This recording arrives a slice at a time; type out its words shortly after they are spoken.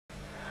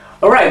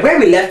Alright, where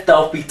we left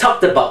off, we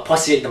talked about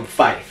postulate number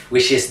 5,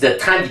 which is the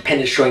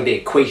time-dependent Schrödinger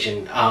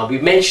equation. We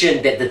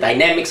mentioned that the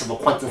dynamics of a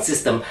quantum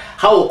system,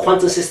 how a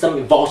quantum system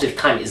evolves with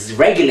time, is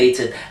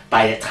regulated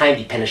by the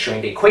time-dependent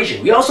Schrödinger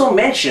equation. We also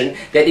mentioned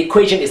that the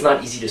equation is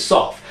not easy to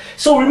solve.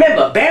 So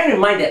remember, bear in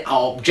mind that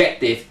our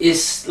objective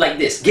is like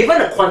this.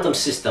 Given a quantum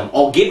system,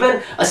 or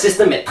given a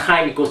system at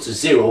time equals to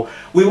 0,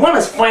 we want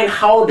to find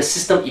how the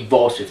system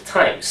evolves with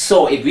time.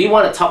 So if we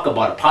want to talk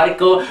about a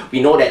particle,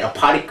 we know that a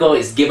particle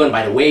is given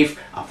by the wave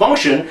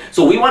function,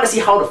 so we want to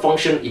see how the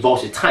function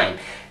evolves with time.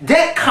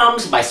 That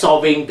comes by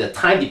solving the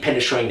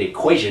time-dependent Schrödinger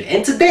equation.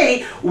 And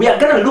today, we are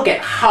going to look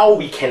at how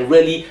we can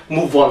really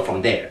move on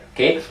from there.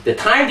 Okay? The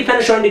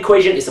time-dependent Schrödinger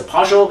equation is a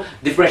partial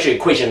differential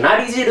equation,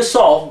 not easy to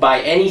solve by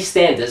any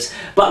standards,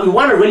 but we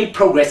want to really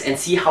progress and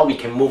see how we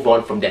can move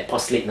on from that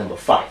postulate number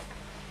 5.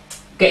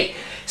 Okay,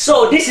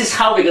 so this is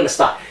how we're going to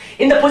start.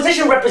 In the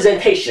position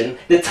representation,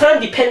 the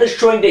time-dependent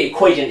Schrödinger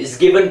equation is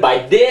given by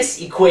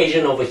this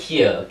equation over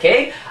here,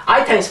 okay?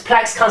 I times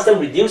Planck's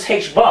constant reduced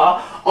h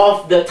bar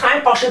of the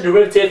time partial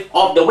derivative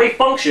of the wave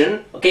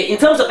function, okay, in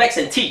terms of x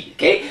and t,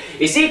 okay,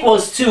 is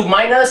equals to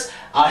minus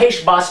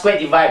h bar squared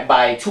divided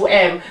by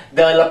 2m,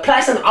 the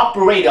Laplacian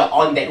operator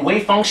on that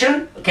wave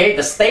function, okay,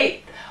 the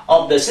state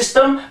of the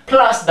system,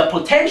 plus the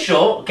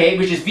potential, okay,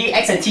 which is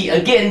Vx and t,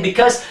 again,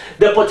 because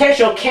the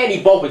potential can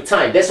evolve with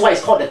time. That's why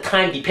it's called the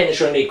time-dependent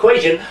Schrödinger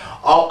equation,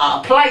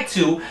 applied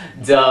to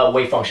the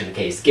wave function.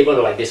 Okay, it's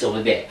given like this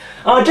over there.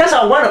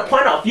 I want to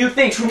point out a few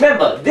things.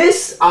 Remember,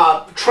 this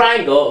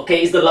triangle,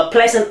 okay, is the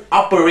Laplacian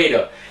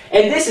operator.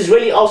 And this is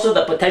really also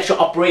the potential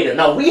operator.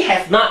 Now, we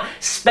have not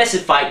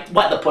specified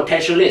what the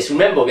potential is.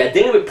 Remember, we are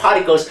dealing with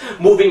particles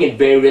moving in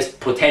various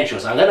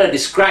potentials. I'm going to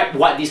describe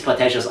what these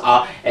potentials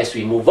are as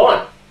we move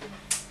on.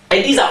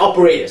 And these are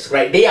operators,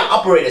 right? They are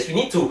operators. We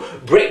need to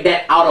break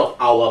that out of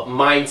our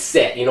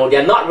mindset. You know,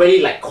 they're not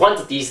really like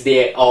quantities,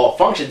 or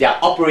functions. They are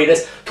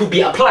operators to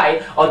be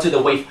applied onto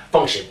the wave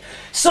function.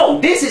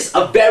 So this is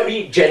a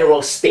very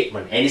general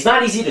statement, and it's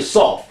not easy to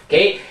solve,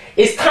 okay?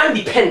 It's time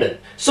dependent.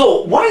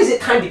 So why is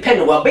it time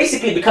dependent? Well,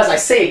 basically because I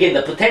say again,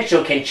 the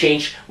potential can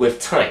change with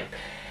time.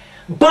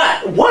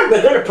 But what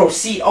we're going to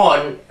proceed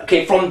on,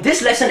 okay, from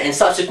this lesson and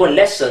subsequent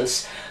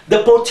lessons,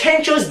 the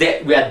potentials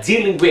that we are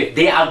dealing with,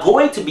 they are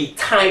going to be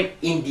time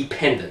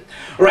independent.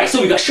 Alright,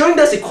 so we got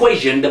Schrödinger's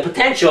equation, the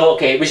potential,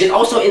 okay, which is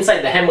also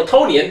inside the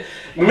Hamiltonian.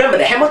 Remember,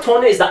 the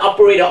Hamiltonian is the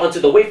operator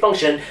onto the wave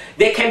function.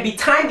 There can be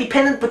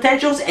time-dependent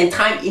potentials and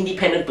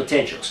time-independent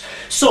potentials.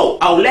 So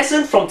our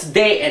lesson from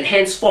today and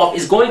henceforth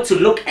is going to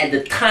look at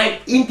the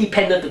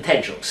time-independent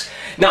potentials.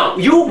 Now,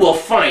 you will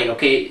find,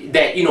 okay,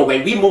 that, you know,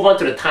 when we move on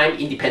to the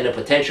time-independent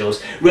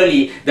potentials,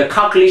 really the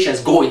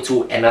calculations go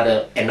into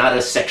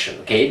another section,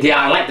 okay? They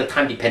are like the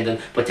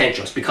time-dependent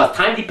potentials, because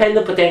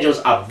time-dependent potentials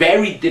are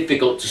very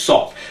difficult to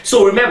solve.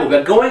 So remember,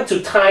 we're going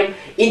to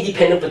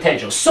time-independent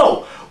potentials.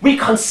 So we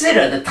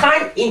consider the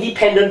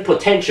time-independent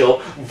potential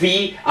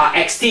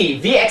Vxt.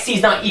 Vxt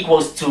is now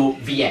equals to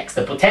Vx,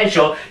 the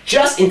potential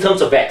just in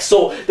terms of x.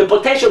 So the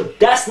potential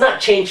does not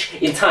change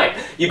in time.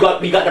 We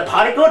got the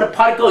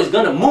particle is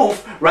going to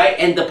move, right?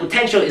 And the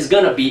potential is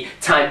going to be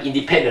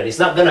time-independent. It's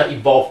not going to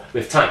evolve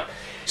with time.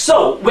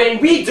 So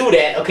when we do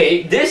that,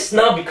 okay, this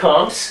now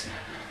becomes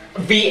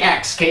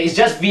Vx, okay, it's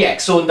just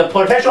Vx. So the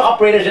potential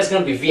operator is just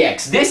going to be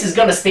Vx. This is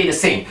going to stay the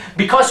same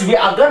because we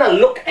are going to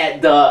look at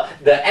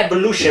the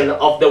evolution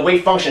of the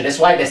wave function. That's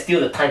why there's still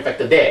the time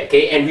factor there,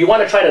 okay? And we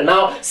want to try to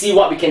now see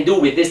what we can do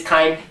with this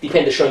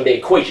time-dependent Schrödinger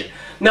equation.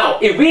 Now,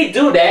 if we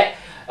do that,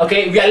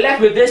 okay, we are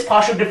left with this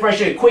partial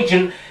differential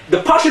equation.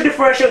 The partial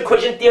differential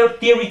equation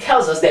theory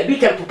tells us that we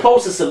can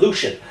propose a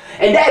solution.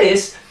 And that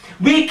is,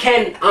 we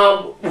can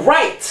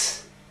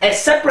write as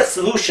separate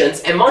solutions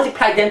and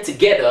multiply them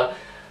together.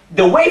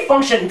 The wave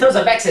function in terms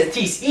of x and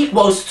t is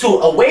equals to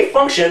a wave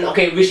function,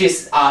 okay, which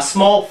is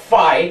small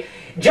phi,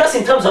 just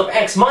in terms of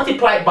x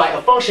multiplied by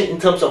a function in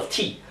terms of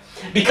t.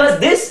 Because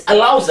this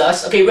allows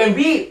us, okay, when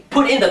we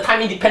put in the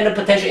time-independent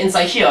potential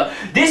inside here,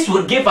 this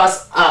would give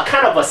us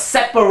kind of a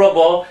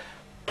separable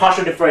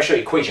partial differential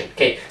equation.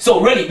 Okay, so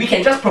really we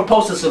can just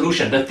propose a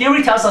solution. The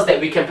theory tells us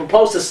that we can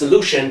propose a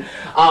solution,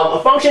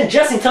 a function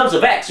just in terms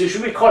of x, which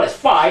we call as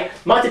phi,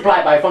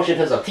 multiplied by a function in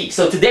terms of t.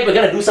 So today we're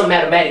going to do some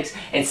mathematics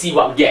and see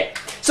what we get.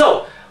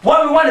 So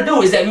what we want to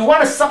do is that we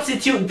want to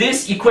substitute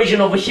this equation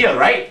over here,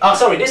 right?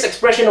 This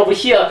expression over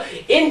here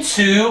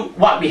into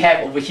what we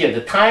have over here,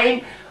 the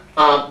time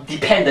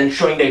dependent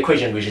Schrödinger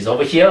equation, which is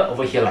over here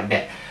like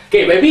that.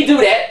 Okay, when we do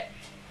that,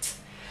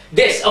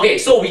 this, okay,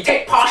 so we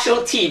take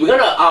partial t, we're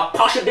gonna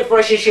partial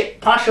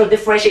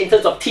differentiate in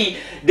terms of t,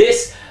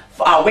 this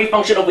wave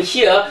function over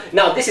here.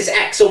 Now this is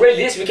x, so really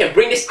this, we can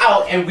bring this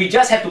out and we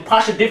just have to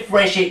partial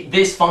differentiate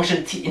this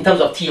function t in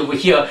terms of t over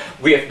here.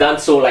 We have done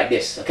so like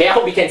this, okay, I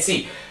hope you can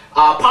see.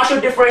 Partial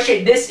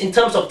differentiate this in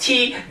terms of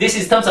t, this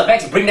is in terms of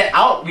x, bring that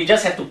out. We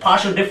just have to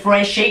partial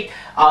differentiate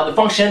the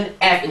function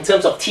f in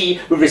terms of t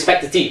with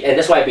respect to t, and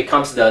that's why it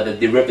becomes the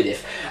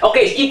derivative.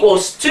 Okay, it's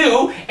equals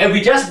to, and we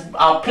just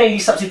plainly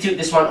substitute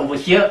this one over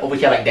here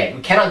like that.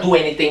 We cannot do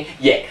anything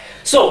yet.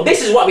 So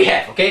this is what we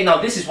have, okay?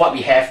 Now this is what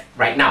we have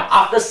right now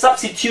after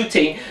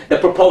substituting the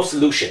proposed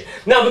solution.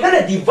 Now we're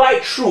going to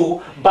divide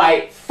through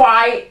by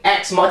phi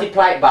x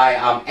multiplied by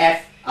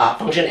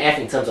function f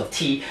in terms of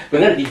t. We're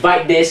going to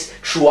divide this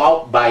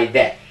throughout by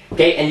that.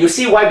 Okay, and you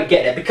see why we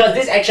get that, because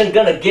this action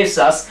gonna gives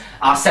us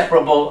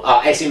separable,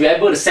 as we're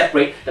able to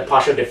separate the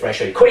partial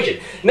differential equation.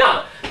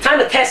 Now, time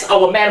to test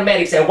our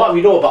mathematics and what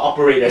we know about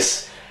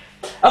operators.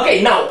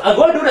 Okay, now I'm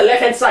going to do the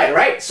left hand side,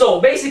 right?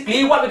 So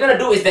basically what we're going to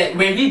do is that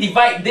when we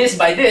divide this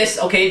by this,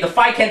 okay, the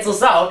phi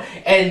cancels out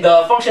and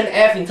the function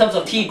f in terms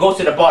of t goes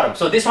to the bottom.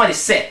 So this one is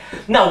set.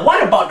 Now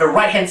what about the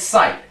right hand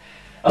side?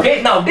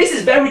 Okay, now this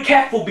is very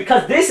careful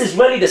because this is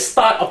really the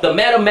start of the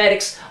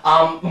mathematics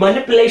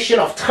manipulation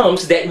of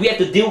terms that we have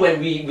to deal when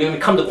we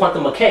come to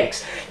quantum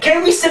mechanics.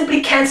 Can we simply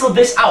cancel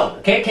this out?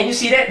 Okay, can you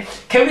see that?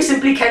 Can we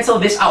simply cancel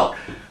this out?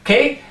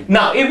 Okay,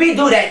 now if we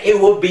do that, it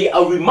will be a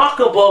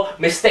remarkable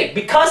mistake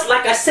because,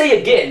 like I say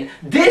again,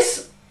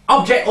 this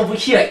object over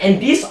here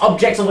and these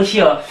objects over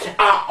here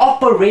are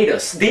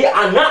operators. They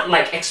are not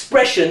like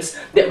expressions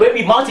that when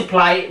we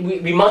multiply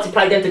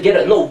them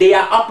together. No, they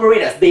are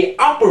operators. They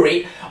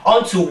operate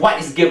onto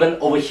what is given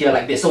over here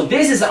like this. So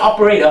this is an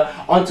operator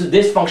onto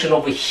this function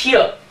over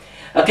here.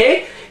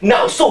 Okay,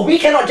 now so we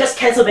cannot just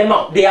cancel them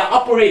out. They are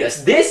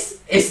operators.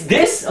 This is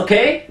this,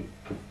 okay,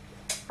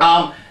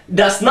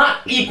 does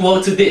not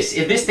equal to this,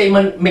 if this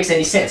statement makes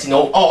any sense, you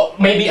know, or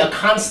maybe a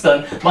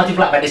constant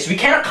multiplied by this. We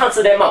cannot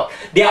cancel them out.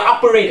 They are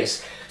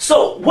operators.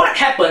 So what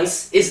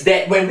happens is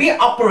that when we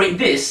operate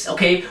this,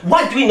 okay,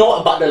 what do we know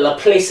about the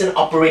Laplacian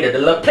operator? The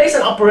Laplacian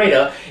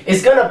operator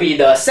is going to be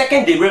the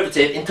second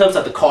derivative in terms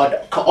of the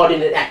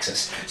coordinate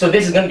axis. So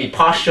this is going to be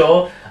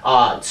partial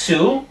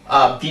to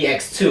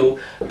dx2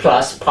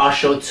 plus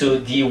partial to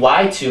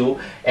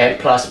dy2 and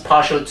plus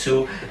partial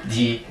to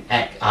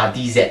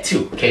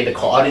dz2, okay, the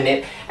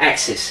coordinate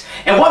axis.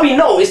 And what we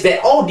know is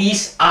that all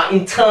these are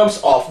in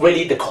terms of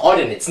really the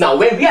coordinates. Now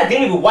when we are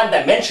dealing with one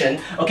dimension,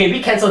 okay, we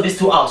cancel these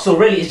two out, so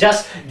really it's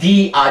just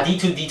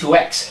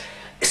d2x.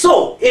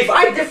 So if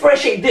I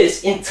differentiate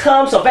this in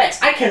terms of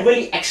x, I can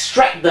really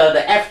extract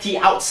the ft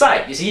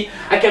outside. You see,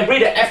 I can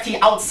bring the ft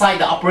outside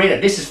the operator.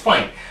 This is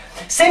fine.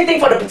 Same thing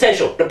for the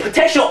potential. The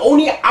potential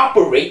only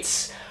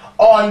operates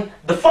on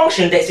the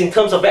function that's in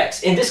terms of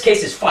x. In this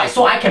case, it's phi.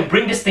 So I can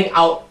bring this thing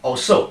out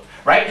also,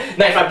 right?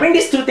 Now, if I bring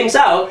these two things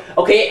out,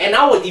 okay, and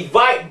I will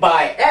divide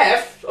by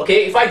f,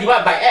 okay, if I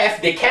divide by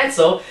f, they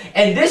cancel.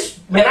 And this,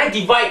 when I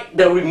divide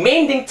the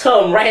remaining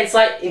term right hand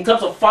side in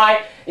terms of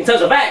phi, in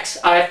terms of x,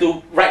 I have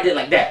to write it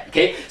like that,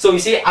 okay? So you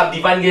see, I'm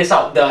dividing this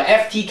out. The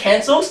ft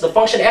cancels, the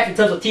function f in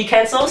terms of t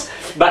cancels,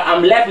 but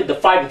I'm left with the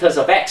phi in terms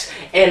of x.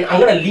 And I'm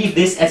going to leave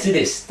this as it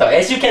is. So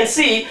as you can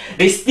see,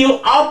 they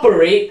still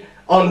operate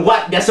on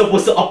what they're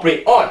supposed to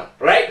operate on,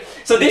 right?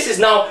 So this is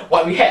now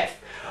what we have.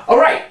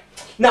 Alright,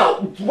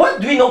 now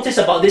what do we notice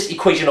about this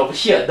equation over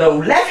here? The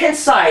left hand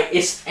side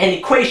is an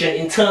equation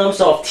in terms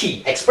of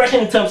t,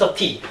 expression in terms of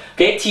t,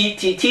 okay,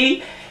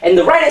 t, and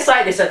the right hand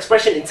side is an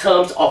expression in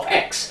terms of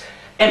x.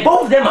 And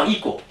both of them are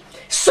equal.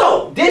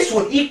 So this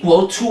would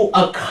equal to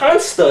a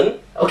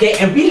constant, okay,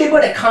 and we label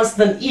that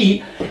constant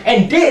E,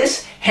 and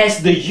this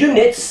has the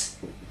units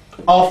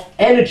of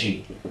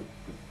energy.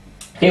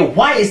 Okay,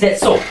 why is that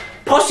so?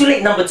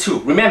 Postulate number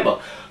 2,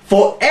 remember,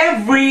 for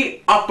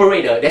every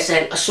operator, there's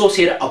an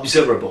associated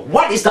observable.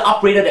 What is the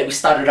operator that we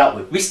started out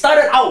with? We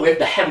started out with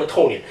the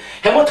Hamiltonian.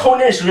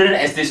 Hamiltonian is written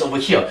as this over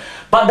here.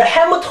 But the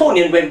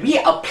Hamiltonian, when we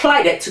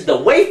apply that to the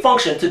wave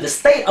function, to the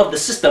state of the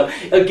system,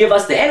 it'll give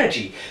us the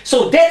energy.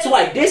 So that's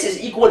why this is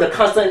equal to the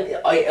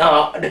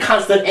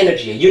constant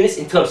energy, units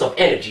in terms of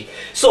energy.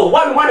 So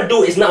what we want to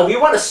do is now we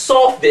want to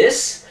solve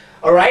this,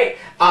 alright?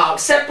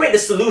 Separate the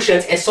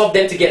solutions and solve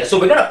them together. So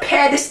we're going to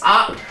pair this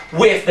up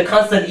with the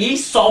constant E,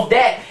 solve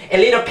that,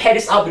 and later pair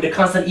this up with the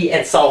constant E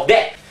and solve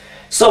that.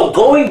 So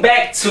going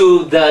back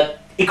to the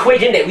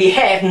equation that we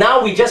have,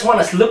 now we just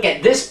want to look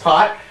at this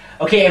part.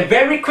 Okay, and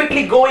very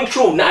quickly going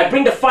through. Now I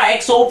bring the phi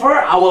x over,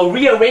 I will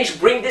rearrange,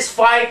 bring this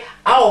phi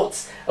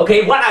out.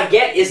 Okay, what I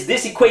get is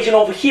this equation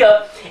over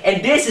here,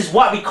 and this is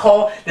what we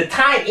call the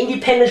time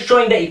independent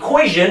Schrödinger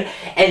equation,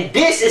 and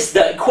this is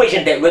the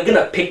equation that we're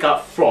gonna pick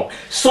up from.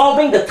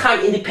 Solving the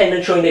time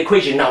independent Schrödinger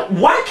equation. Now,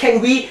 why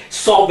can we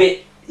solve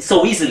it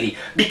so easily?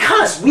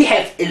 Because we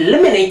have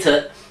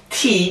eliminated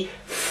t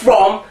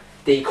from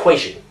the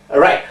equation.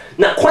 Alright,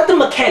 now quantum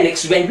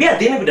mechanics, when we are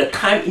dealing with the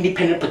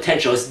time-independent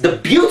potentials, the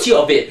beauty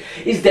of it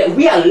is that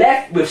we are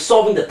left with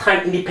solving the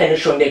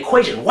time-independent Schrödinger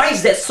equation. Why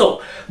is that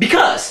so?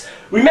 Because,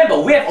 remember,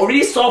 we have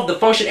already solved the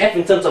function f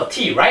in terms of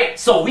t, right?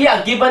 So we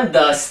are given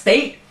the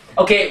state,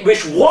 okay,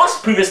 which was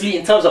previously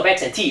in terms of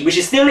x and t, which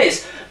it still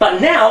is, but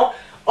now,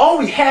 all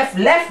we have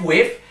left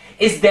with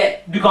is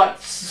that we got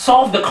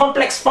solve the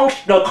complex function,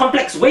 the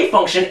complex wave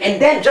function,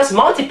 and then just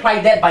multiply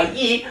that by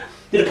e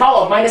to the power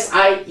of minus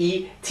I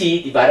e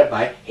t divided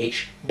by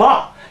h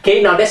bar.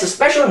 Okay, now there's a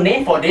special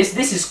name for this.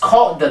 This is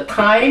called the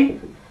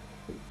time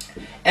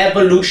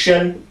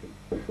evolution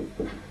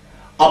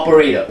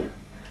operator.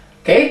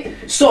 Okay,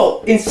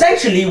 so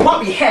essentially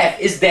what we have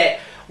is that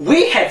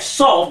we have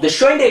solved the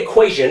Schrödinger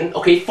equation,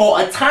 okay,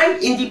 for a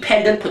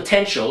time-independent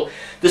potential.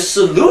 The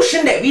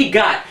solution that we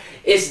got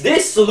is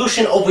this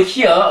solution over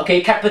here,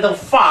 okay, capital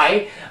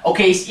phi,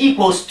 okay, is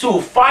equals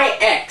to phi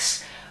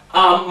x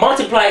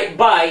multiplied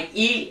by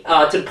e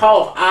to the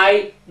power of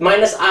I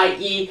minus I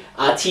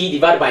t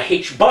divided by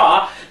h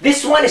bar.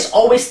 This one is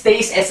always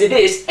stays as it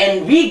is,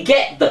 and we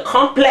get the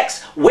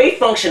complex wave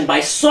function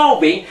by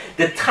solving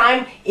the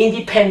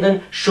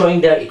time-independent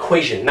Schrödinger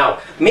equation.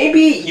 Now,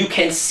 maybe you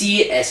can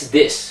see it as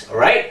this,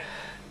 alright?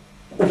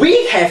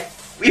 We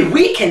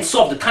can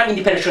solve the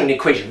time-independent Schrödinger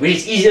equation, which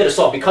is easier to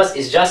solve because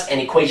it's just an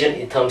equation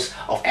in terms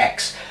of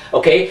x.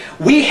 Okay,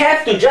 we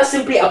have to just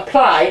simply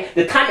apply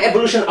the time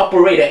evolution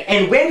operator,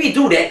 and when we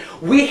do that,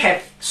 we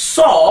have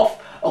solved,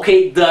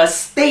 okay, the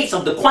states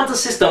of the quantum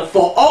system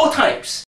for all times.